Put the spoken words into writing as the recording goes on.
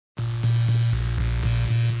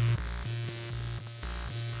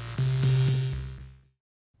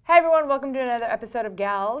everyone, welcome to another episode of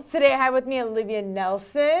Gals. Today I have with me Olivia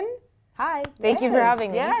Nelson. Hi, thank you for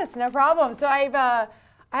having me. Yes, no problem. So I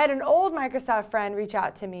had an old Microsoft friend reach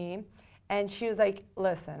out to me, and she was like,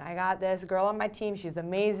 listen, I got this girl on my team. She's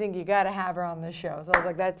amazing. You got to have her on the show. So I was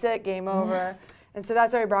like, that's it, game over. And so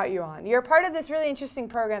that's why I brought you on. You're part of this really interesting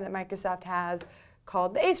program that Microsoft has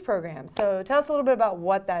called the ACE program. So tell us a little bit about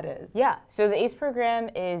what that is. Yeah, so the ACE program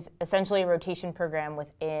is essentially a rotation program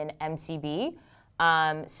within MCB.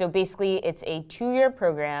 So basically it's a 2-year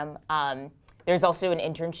program. There's also an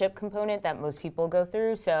internship component that most people go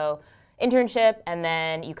through. So internship, and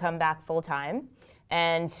then you come back full time.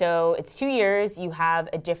 And so it's 2 years. You have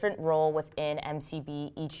a different role within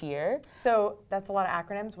MCB each year. So that's a lot of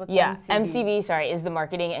acronyms. What's MCB, is the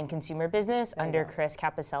marketing and consumer business under Chris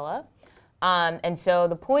Capicella. And so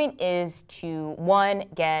the point is to, one,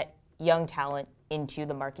 get young talent into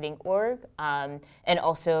the marketing org, and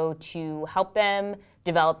also to help them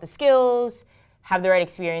develop the skills, have the right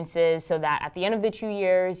experiences, so that at the end of the 2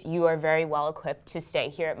 years, you are very well equipped to stay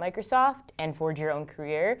here at Microsoft and forge your own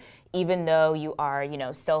career, even though you are,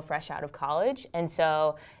 still fresh out of college. And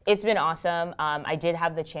so it's been awesome. I did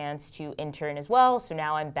have the chance to intern as well, so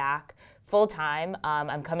now I'm back full time.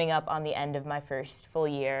 I'm coming up on the end of my first full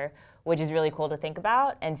year, which is really cool to think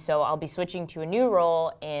about. And so I'll be switching to a new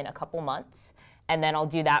role in a couple months, and then I'll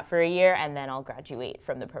do that for a year, and then I'll graduate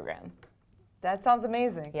from the program. That sounds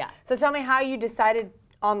amazing. Yeah. So tell me how you decided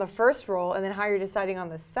on the first role, and then how you're deciding on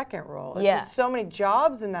the second role. It's just so many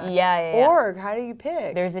jobs in that org. How do you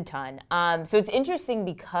pick? There's a ton. So it's interesting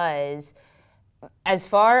because as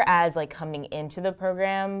far as like coming into the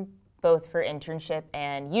program, both for internship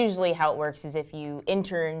and usually how it works is if you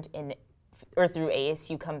interned in or through ACE,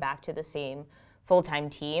 you come back to the same full-time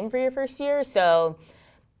team for your first year. So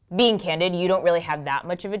being candid, you don't really have that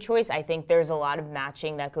much of a choice. I think there's a lot of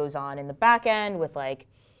matching that goes on in the back end with like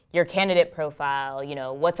your candidate profile,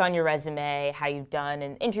 what's on your resume, how you've done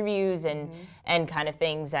in interviews, and kind of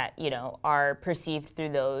things that, are perceived through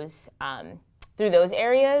those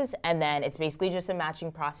areas. And then it's basically just a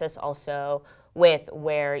matching process also with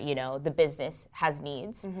where, the business has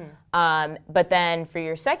needs. But then for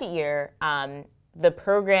your second year, the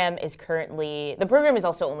program is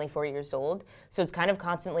also only 4 years old, so it's kind of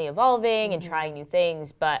constantly evolving and trying new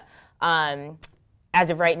things. But as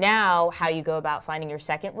of right now, how you go about finding your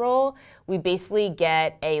second role, we basically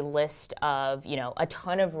get a list of, a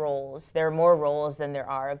ton of roles. There are more roles than there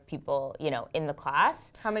are of people, in the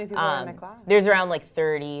class. How many people are in the class? There's around like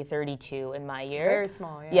 30, 32 in my year. Very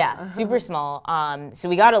small, Yeah, super small. So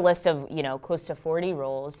we got a list of, close to 40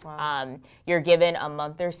 roles. Wow. You're given a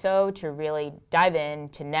month or so to really dive in,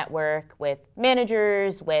 to network with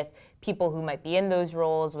managers, with people who might be in those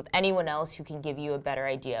roles, with anyone else who can give you a better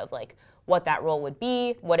idea of like what that role would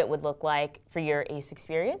be, what it would look like for your ACE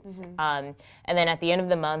experience. And then at the end of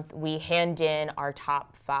the month, we hand in our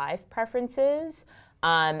top 5 preferences.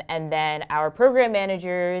 And then our program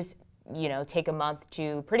managers, take a month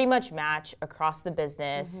to pretty much match across the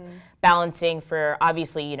business, balancing for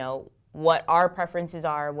obviously, what our preferences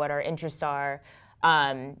are, what our interests are,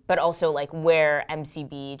 but also like where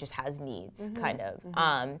MCB just has needs, kind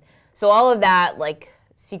of. So all of that, like,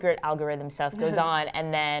 secret algorithm stuff goes on,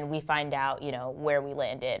 and then we find out, where we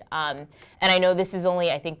landed. And I know this is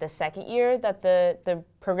only, I think, the second year that the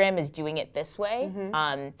program is doing it this way.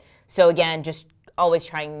 So again, just always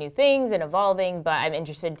trying new things and evolving, but I'm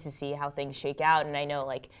interested to see how things shake out. And I know,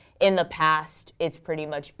 like, in the past, it's pretty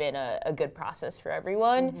much been a good process for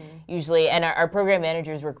everyone, usually. And our program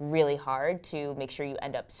managers work really hard to make sure you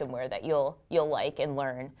end up somewhere that you'll like and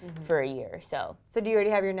learn for a year. So do you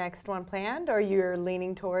already have your next one planned, or you're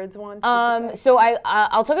leaning towards one? So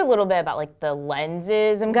I'll talk a little bit about like the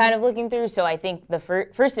lenses I'm kind of looking through. So I think the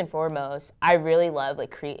first and foremost, I really love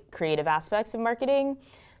like creative aspects of marketing.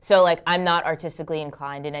 So like I'm not artistically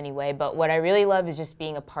inclined in any way, but what I really love is just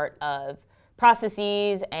being a part of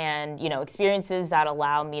processes and, experiences that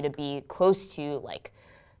allow me to be close to like,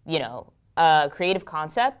 a creative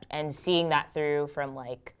concept and seeing that through from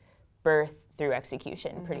like birth through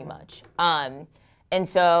execution pretty much. And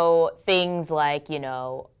so things like,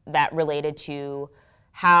 that related to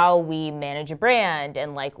how we manage a brand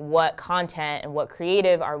and like what content and what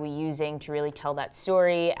creative are we using to really tell that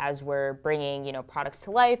story as we're bringing, products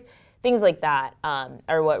to life, things like that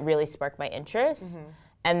are what really sparked my interest.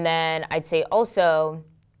 And then I'd say also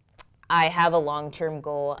I have a long-term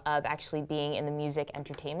goal of actually being in the music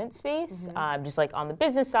entertainment space, just like on the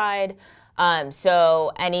business side.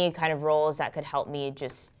 So any kind of roles that could help me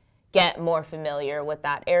just get more familiar with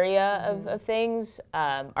that area of things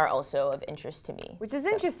are also of interest to me. Which is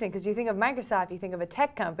interesting, because you think of Microsoft, you think of a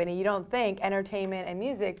tech company, you don't think entertainment and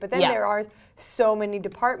music, but then Yeah. there are so many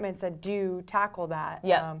departments that do tackle that.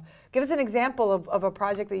 Yeah. Give us an example of a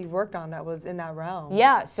project that you've worked on that was in that realm.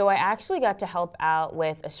 Yeah, so I actually got to help out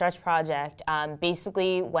with a stretch project.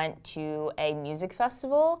 Basically went to a music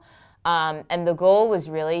festival. And the goal was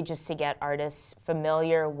really just to get artists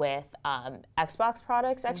familiar with Xbox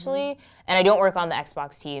products, actually. And I don't work on the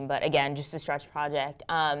Xbox team, but again, just a stretch project.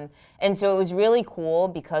 And so it was really cool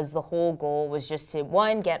because the whole goal was just to,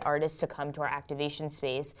 one, get artists to come to our activation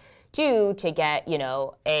space, two, to get,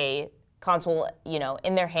 a console,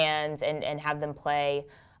 in their hands and have them play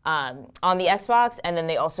on the Xbox. And then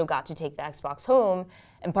they also got to take the Xbox home.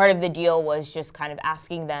 And part of the deal was just kind of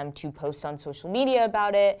asking them to post on social media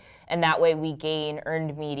about it. And that way we gain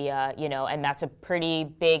earned media, and that's a pretty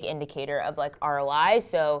big indicator of like ROI.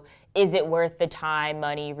 So is it worth the time,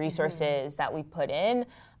 money, resources that we put in?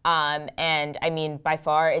 And I mean, by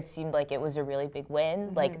far, it seemed like it was a really big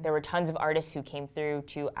win. Like there were tons of artists who came through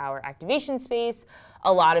to our activation space.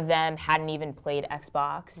 A lot of them hadn't even played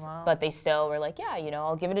Xbox, but they still were like, yeah,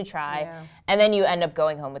 I'll give it a try. Yeah. And then you end up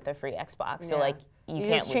going home with a free Xbox. So like, you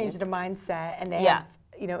can't just change lose. the mindset, and they have,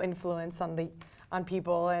 influence on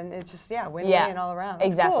people, and it's just win-win all around. That's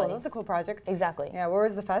exactly. Cool. That's a cool project. Exactly. Yeah, where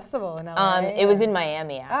was the festival in LA? It was in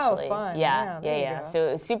Miami, actually. Oh, fun. Yeah. So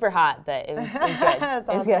it was super hot, but it was good. That's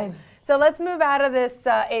awesome. It was good. So let's move out of this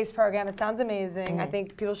ACE program. It sounds amazing. I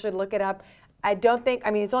think people should look it up.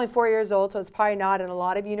 It's only 4 years old, so it's probably not in a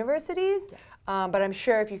lot of universities, but I'm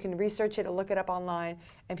sure if you can research it or look it up online,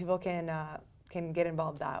 and people can get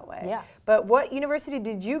involved that way. Yeah. But what university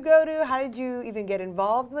did you go to? How did you even get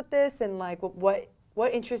involved with this? And like, what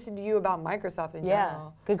interested you about Microsoft in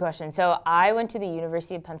general? Good question. So I went to the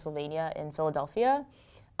University of Pennsylvania in Philadelphia.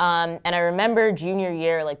 And I remember junior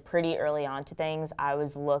year, like pretty early on to things, I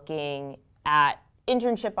was looking at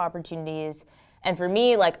internship opportunities. And for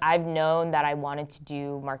me, like I've known that I wanted to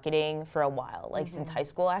do marketing for a while, like since high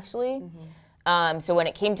school, actually. So when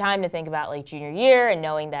it came time to think about like junior year and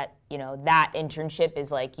knowing that, that internship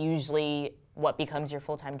is like usually what becomes your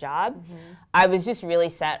full-time job, I was just really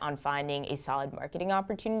set on finding a solid marketing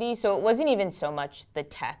opportunity. So it wasn't even so much the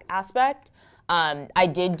tech aspect. I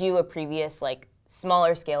did do a previous like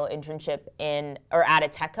smaller scale internship at a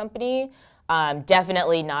tech company.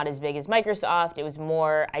 Definitely not as big as Microsoft. It was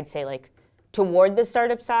more, I'd say like toward the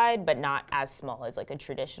startup side, but not as small as like a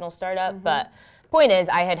traditional startup. But point is,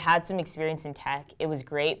 I had some experience in tech. It was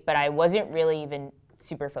great, but I wasn't really even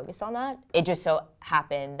super focused on that. It just so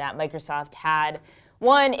happened that Microsoft had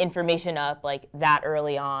information up like that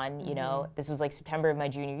early on. This was like September of my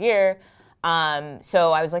junior year.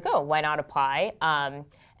 So I was like, oh, why not apply?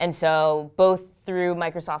 And so both through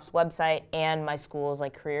Microsoft's website and my school's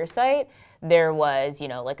like career site, there was,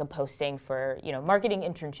 like a posting for, marketing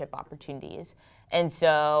internship opportunities. And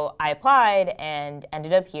so I applied and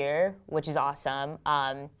ended up here, which is awesome.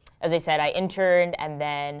 As I said, I interned and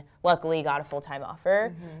then luckily got a full-time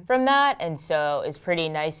offer from that. And so it's pretty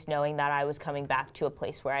nice knowing that I was coming back to a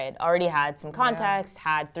place where I had already had some contacts,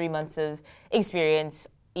 had 3 months of experience,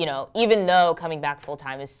 even though coming back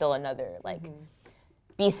full-time is still another like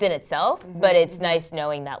beast in itself, but it's nice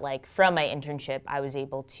knowing that like from my internship, I was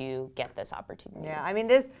able to get this opportunity. Yeah, I mean,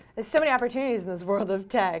 there's so many opportunities in this world of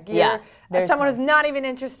tech. There's someone who's not even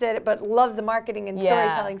interested but loves the marketing and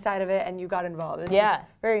storytelling side of it, and you got involved. It's just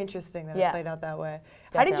very interesting that it played out that way.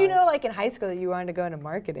 Definitely. How did you know, like in high school, that you wanted to go into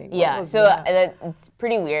marketing? It's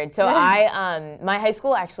pretty weird. So my high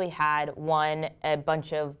school actually had a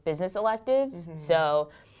bunch of business electives. So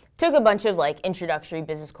took a bunch of like introductory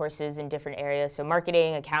business courses in different areas, so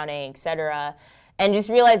marketing, accounting, etc., and just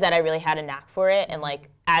realized that I really had a knack for it. And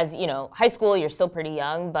like, as high school, you're still pretty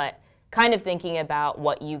young, but kind of thinking about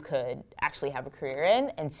what you could actually have a career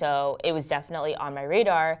in. And so it was definitely on my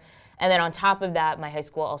radar. And then on top of that, my high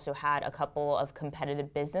school also had a couple of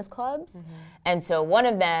competitive business clubs. And so one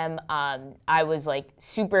of them I was like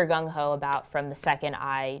super gung-ho about from the second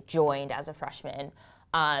I joined as a freshman.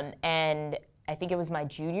 And I think it was my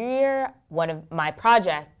junior year, one of my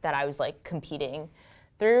project that I was like competing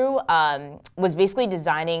through was basically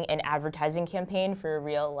designing an advertising campaign for a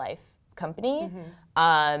real life company.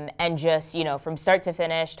 And just, from start to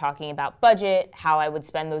finish, talking about budget, how I would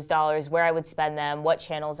spend those dollars, where I would spend them, what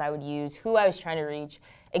channels I would use, who I was trying to reach,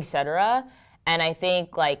 etc. And I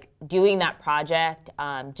think like doing that project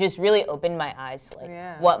just really opened my eyes to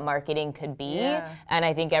like what marketing could be. And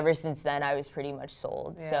I think ever since then I was pretty much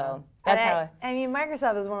sold. So that's how I mean,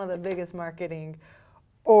 Microsoft is one of the biggest marketing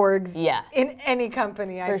orgs in any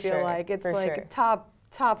company, I feel like. It's like top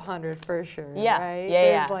top 100 for sure. Yeah. Right? Yeah,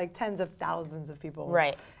 There's yeah. like tens of thousands of people.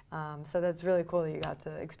 Right. So that's really cool that you got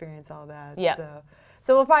to experience all that. Yeah.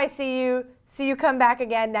 So we'll probably see you come back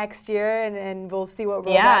again next year, and we'll see what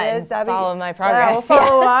role Yeah, that and is. That'd follow be, my progress. We'll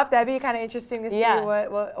follow up. That'd be kind of interesting to see Yeah.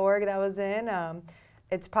 what org that was in.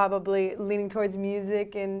 It's probably leaning towards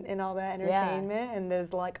music and all that entertainment, and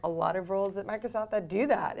there's like a lot of roles at Microsoft that do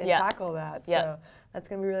that and tackle that. So that's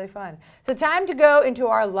going to be really fun. So time to go into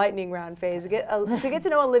our lightning round phase to get to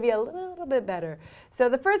know Olivia a little bit better. So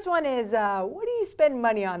the first one is, what do you spend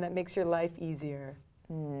money on that makes your life easier?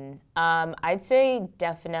 I'd say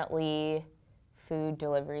definitely food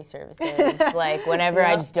delivery services. Like whenever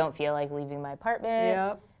I just don't feel like leaving my apartment.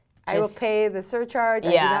 Yep. I will pay the surcharge.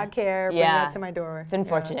 I do not care. Bring that to my door. It's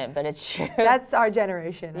unfortunate, but it's true. That's our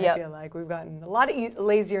generation. I feel like we've gotten a lot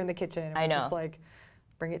lazier in the kitchen. I know. Just like,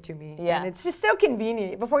 bring it to me. Yeah. And it's just so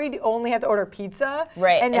convenient. Before you only have to order pizza.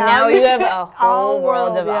 Right. And now you have a whole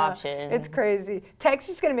world of yeah. options. It's crazy. Tech's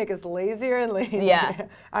just going to make us lazier and lazier. Yeah.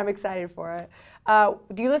 I'm excited for it.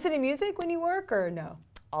 Do you listen to music when you work or no?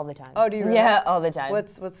 All the time. Oh, do you really? Yeah, all the time.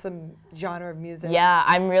 What's some genre of music? Yeah,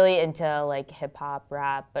 I'm really into like hip hop,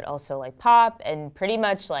 rap, but also like pop, and pretty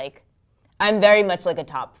much like I'm very much like a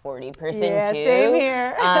top 40 person too. Same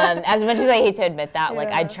here. As much as I hate to admit that,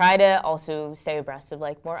 like I try to also stay abreast of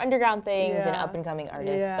like more underground things and up and coming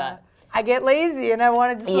artists, but I get lazy and I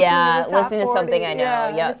want to just listen to the top 40. something I know.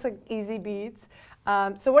 Yeah, it's like easy beats.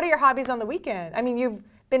 So what are your hobbies on the weekend? I mean, you've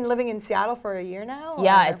been living in Seattle for a year now?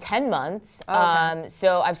 Yeah, 10 months. Oh, okay.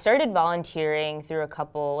 So I've started volunteering through a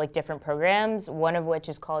couple like different programs, one of which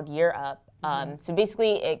is called Year Up. So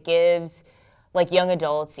basically it gives like young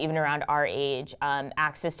adults, even around our age,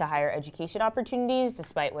 access to higher education opportunities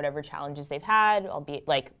despite whatever challenges they've had, albeit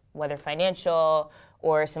like whether financial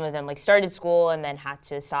or some of them like started school and then had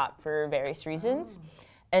to stop for various reasons.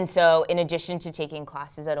 And so in addition to taking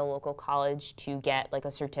classes at a local college to get like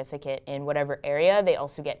a certificate in whatever area, they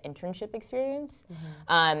also get internship experience.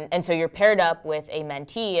 And so you're paired up with a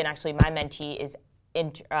mentee, and actually my mentee is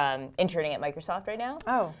interning at Microsoft right now.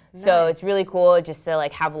 Oh, nice. So it's really cool just to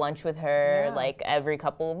like have lunch with her like every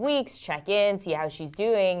couple of weeks, check in, see how she's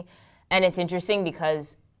doing. And it's interesting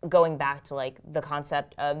because going back to like the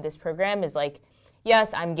concept of this program is like,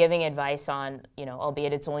 yes, I'm giving advice on,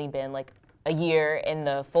 albeit it's only been like a year in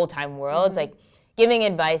the full-time world, it's like giving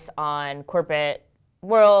advice on corporate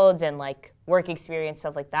worlds and like work experience,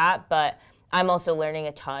 stuff like that. But I'm also learning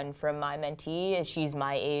a ton from my mentee. She's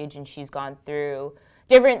my age and she's gone through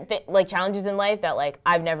different like challenges in life that like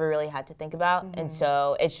I've never really had to think about. And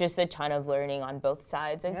so it's just a ton of learning on both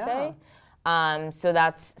sides, I'd say. So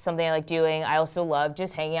that's something I like doing. I also love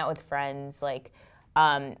just hanging out with friends. Like,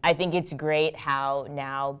 I think it's great how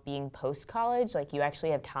now being post-college, like you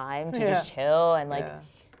actually have time to just chill and like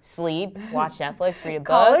sleep, watch Netflix, read a book.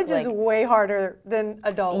 College is way harder than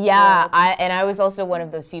adult. Yeah, I was also one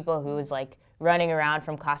of those people who was like running around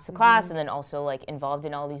from class to class and then also like involved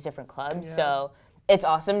in all these different clubs. So it's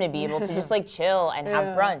awesome to be able to just like chill and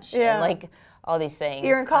have brunch and like all these things.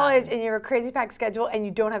 You're in college and you have a crazy packed schedule and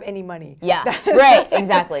you don't have any money. Yeah, right,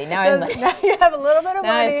 exactly. Now I'm like, now you have a little bit of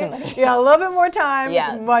now I have money. some money. Yeah, a little bit more time.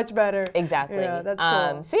 Yeah. It's much better. Exactly. Yeah, that's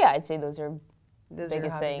cool. So yeah, I'd say those are Those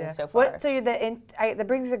biggest are your hobbies, things so far. That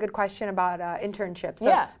brings a good question about internships.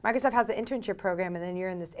 So Microsoft has an internship program, and then you're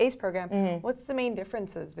in this ACE program. What's the main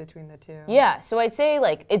differences between the two? Yeah, so I'd say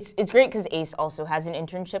like it's great because ACE also has an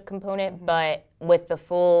internship component, but with the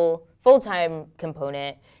full-time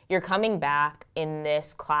component, you're coming back in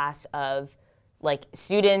this class of like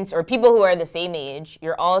students or people who are the same age.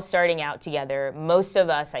 You're all starting out together. Most of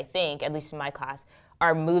us, I think, at least in my class,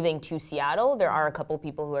 are moving to Seattle. There are a couple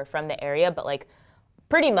people who are from the area, but like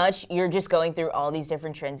pretty much you're just going through all these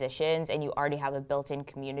different transitions and you already have a built-in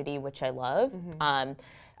community, which I love.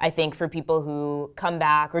 I think for people who come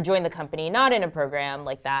back or join the company not in a program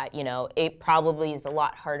like that, it probably is a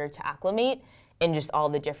lot harder to acclimate in just all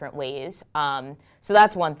the different ways. So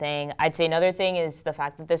that's one thing. I'd say another thing is the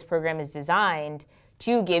fact that this program is designed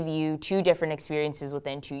to give you 2 different experiences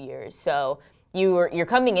within 2 years. So you're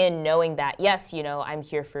coming in knowing that, yes, I'm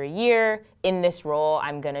here for a year. In this role,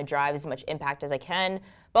 I'm going to drive as much impact as I can.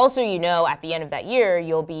 But also, at the end of that year,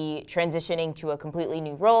 you'll be transitioning to a completely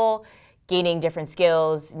new role, gaining different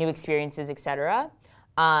skills, new experiences, et cetera.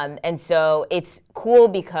 And so it's cool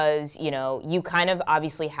because, you kind of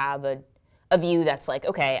obviously have a view that's like,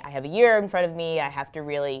 okay, I have a year in front of me. I have to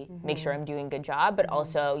really make sure I'm doing a good job. But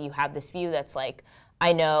also you have this view that's like,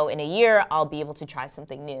 I know in a year I'll be able to try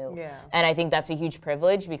something new. Yeah. And I think that's a huge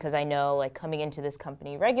privilege because I know like coming into this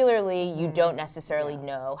company regularly, you don't necessarily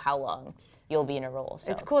know how long you'll be in a role.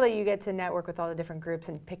 So it's cool that you get to network with all the different groups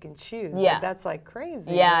and pick and choose. Yeah. Like, that's like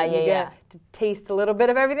crazy. Yeah, like, yeah, you yeah. get to taste a little bit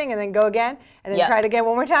of everything and then go again and then Yep. try it again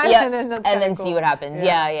one more time Yep. and then that's and then cool. see what happens.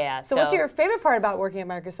 Yeah. So what's your favorite part about working at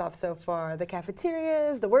Microsoft so far? The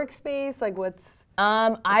cafeterias, the workspace, like what's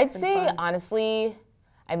I'd say fun? honestly,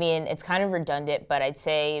 I mean, it's kind of redundant, but I'd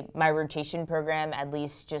say my rotation program, at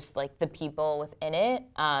least just like the people within it,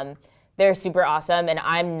 they're super awesome. And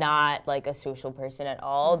I'm not like a social person at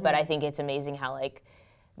all, but I think it's amazing how like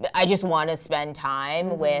I just want to spend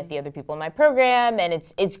time with the other people in my program. And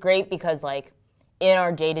it's great because like in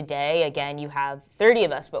our day to day, again, you have 30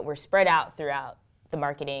 of us, but we're spread out throughout the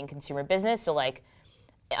marketing consumer business. So like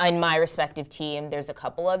in my respective team, there's a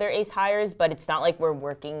couple other ACE hires, but it's not like we're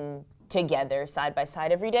working together side by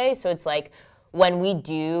side every day. So it's like when we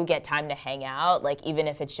do get time to hang out, like even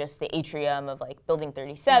if it's just the atrium of like building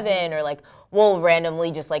 37 or like we'll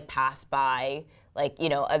randomly just like pass by like, you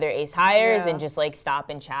know, other ACE hires and just like stop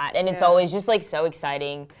and chat. And it's always just like so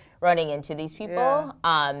exciting running into these people.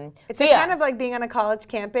 It's kind of like being on a college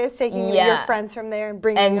campus, taking your friends from there and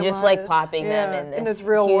bringing them and just on like plopping them in this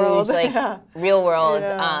real huge, world. like real world.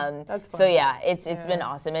 That's fun. So yeah, it's been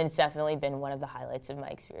awesome, and it's definitely been one of the highlights of my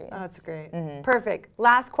experience. Oh, that's great. Perfect.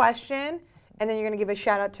 Last question, and then you're going to give a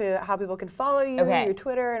shout out to how people can follow you, your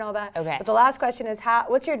Twitter and all that. Okay. But the last question is,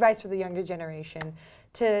 what's your advice for the younger generation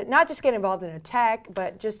to not just get involved in a tech,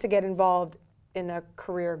 but just to get involved in a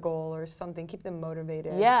career goal or something, keep them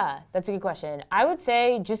motivated? Yeah, that's a good question. I would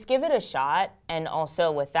say just give it a shot, and also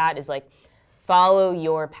with that is like follow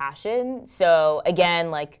your passion. So again,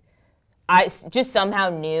 like I just somehow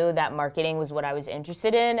knew that marketing was what I was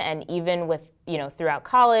interested in, and even with, you know, throughout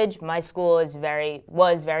college, my school was very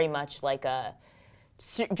much like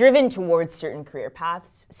driven towards certain career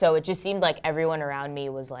paths. So it just seemed like everyone around me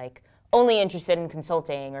was like only interested in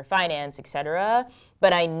consulting or finance, et cetera.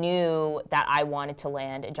 But I knew that I wanted to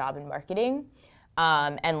land a job in marketing.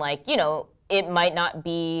 And like, you know, there might not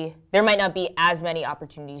be as many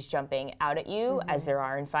opportunities jumping out at you as there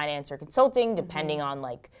are in finance or consulting, depending on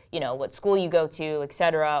like, you know, what school you go to, et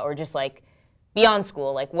cetera, or just like beyond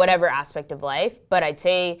school, like whatever aspect of life. But I'd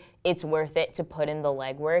say it's worth it to put in the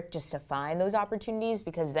legwork just to find those opportunities,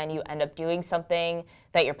 because then you end up doing something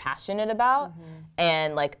that you're passionate about.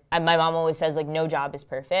 And like my mom always says, like, no job is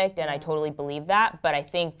perfect, and I totally believe that. But I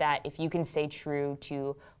think that if you can stay true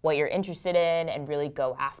to what you're interested in and really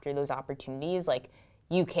go after those opportunities, like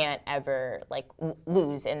you can't ever like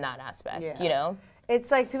lose in that aspect, you know?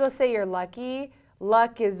 It's like people say you're lucky.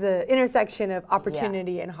 Luck is the intersection of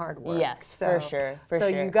opportunity and hard work. Yes, for sure. So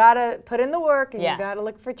you gotta put in the work, and you gotta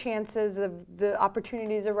look for chances of the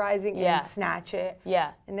opportunities arising and snatch it.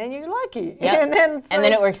 Yeah. And then you're lucky. Yep. And then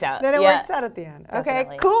it works out. Then it works out at the end. Definitely.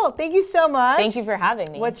 Okay, cool. Thank you so much. Thank you for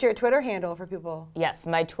having me. What's your Twitter handle for people? Yes,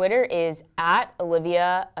 my Twitter is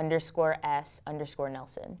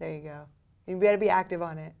 @Olivia_S_Nelson. There you go. You better be active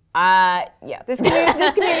on it. Yeah. This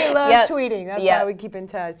community loves tweeting. That's why we keep in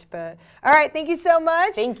touch. But all right, thank you so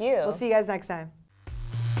much. Thank you. We'll see you guys next time.